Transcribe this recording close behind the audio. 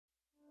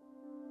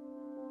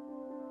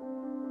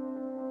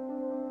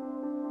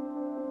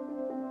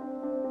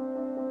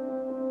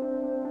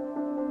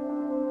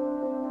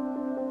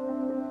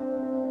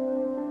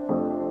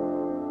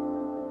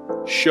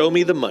Show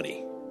Me the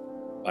Money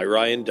by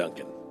Ryan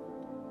Duncan.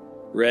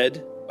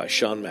 Read by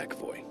Sean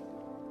McAvoy.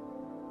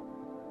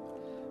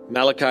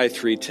 Malachi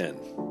 3:10.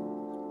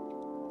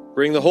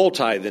 Bring the whole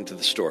tithe into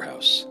the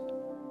storehouse,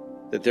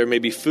 that there may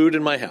be food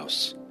in my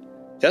house.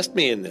 Test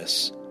me in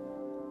this,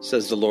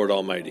 says the Lord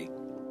Almighty,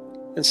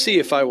 and see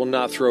if I will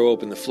not throw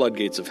open the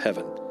floodgates of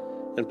heaven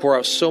and pour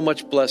out so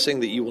much blessing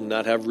that you will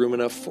not have room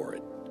enough for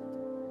it.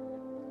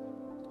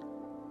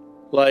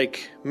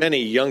 Like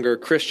many younger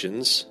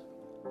Christians,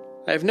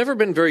 I have never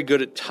been very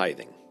good at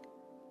tithing.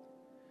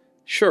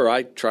 Sure,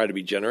 I try to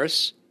be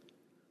generous,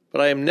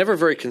 but I am never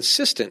very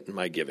consistent in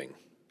my giving.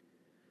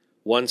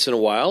 Once in a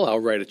while,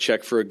 I'll write a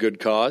check for a good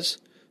cause,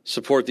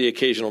 support the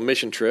occasional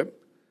mission trip,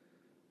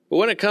 but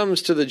when it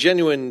comes to the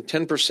genuine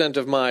 10%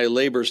 of my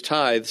labor's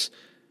tithes,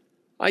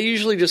 I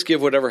usually just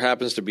give whatever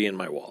happens to be in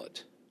my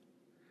wallet.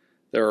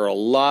 There are a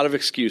lot of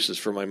excuses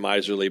for my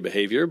miserly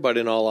behavior, but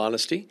in all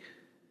honesty,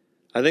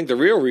 I think the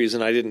real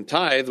reason I didn't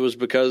tithe was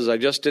because I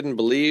just didn't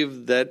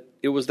believe that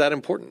it was that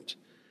important.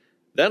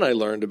 Then I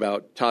learned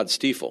about Todd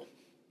Stiefel.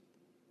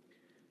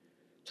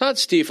 Todd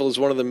Stiefel is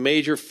one of the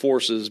major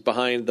forces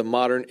behind the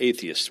modern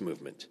atheist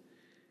movement.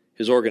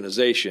 His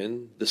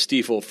organization, the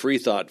Stiefel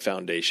Freethought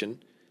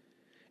Foundation,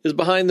 is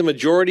behind the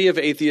majority of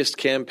atheist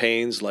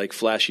campaigns like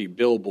flashy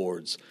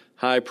billboards,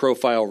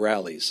 high-profile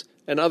rallies,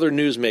 and other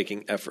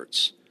news-making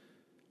efforts.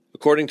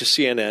 According to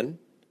CNN,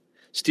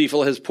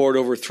 Stiefel has poured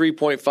over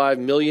 $3.5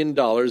 million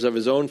of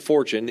his own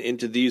fortune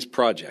into these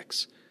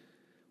projects.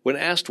 When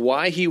asked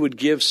why he would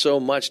give so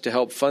much to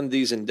help fund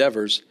these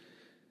endeavors,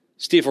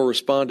 Stiefel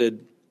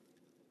responded,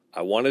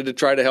 "I wanted to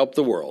try to help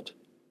the world.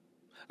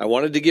 I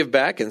wanted to give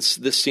back, and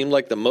this seemed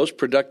like the most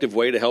productive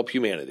way to help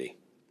humanity."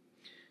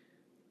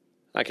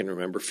 I can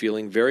remember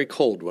feeling very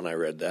cold when I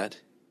read that.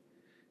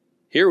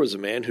 Here was a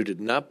man who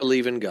did not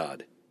believe in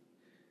God.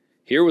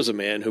 Here was a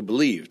man who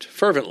believed,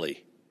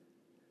 fervently,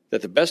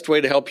 that the best way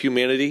to help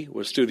humanity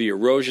was through the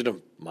erosion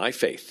of my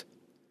faith.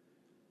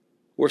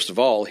 Worst of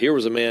all, here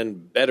was a man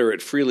better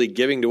at freely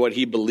giving to what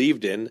he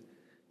believed in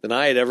than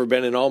I had ever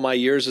been in all my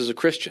years as a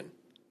Christian.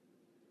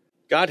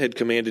 God had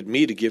commanded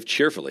me to give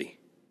cheerfully,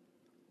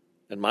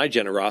 and my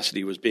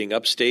generosity was being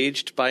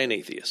upstaged by an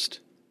atheist.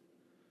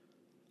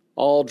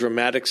 All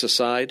dramatics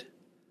aside,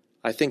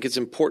 I think it's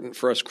important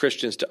for us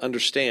Christians to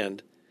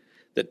understand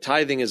that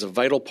tithing is a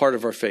vital part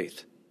of our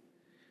faith.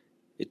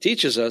 It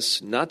teaches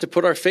us not to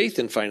put our faith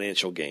in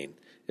financial gain.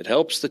 It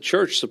helps the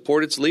church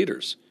support its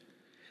leaders.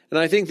 And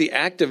I think the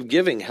act of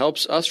giving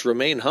helps us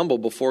remain humble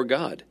before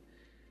God.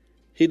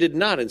 He did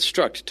not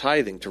instruct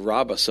tithing to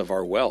rob us of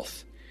our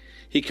wealth.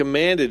 He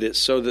commanded it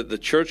so that the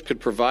church could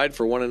provide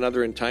for one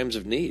another in times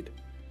of need.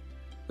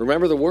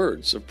 Remember the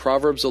words of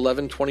Proverbs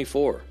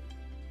 11:24.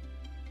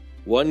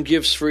 One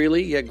gives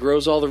freely, yet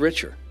grows all the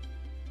richer.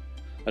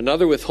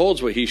 Another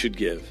withholds what he should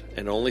give,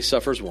 and only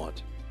suffers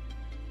want.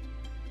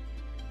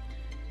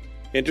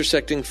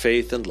 Intersecting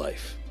faith and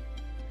life.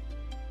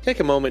 Take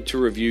a moment to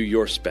review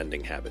your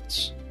spending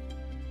habits.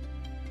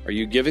 Are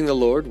you giving the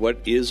Lord what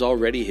is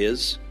already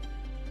His?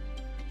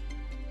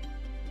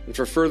 And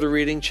for further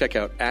reading, check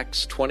out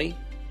Acts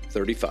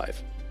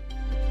 20:35.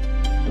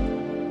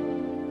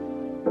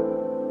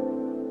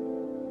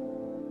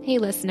 Hey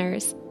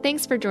listeners,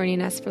 thanks for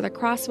joining us for the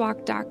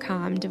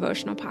Crosswalk.com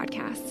devotional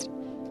podcast.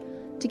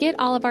 To get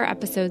all of our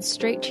episodes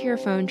straight to your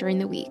phone during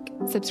the week,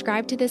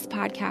 subscribe to this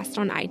podcast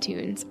on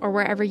iTunes or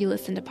wherever you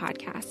listen to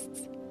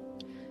podcasts.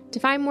 To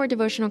find more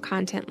devotional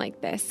content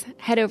like this,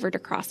 head over to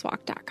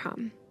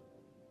Crosswalk.com.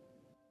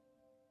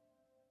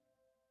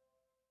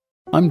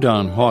 I'm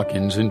Don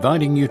Hawkins,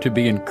 inviting you to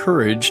be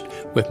encouraged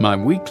with my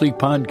weekly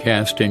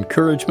podcast,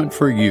 Encouragement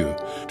for You.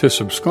 To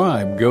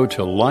subscribe, go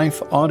to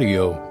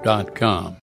lifeaudio.com.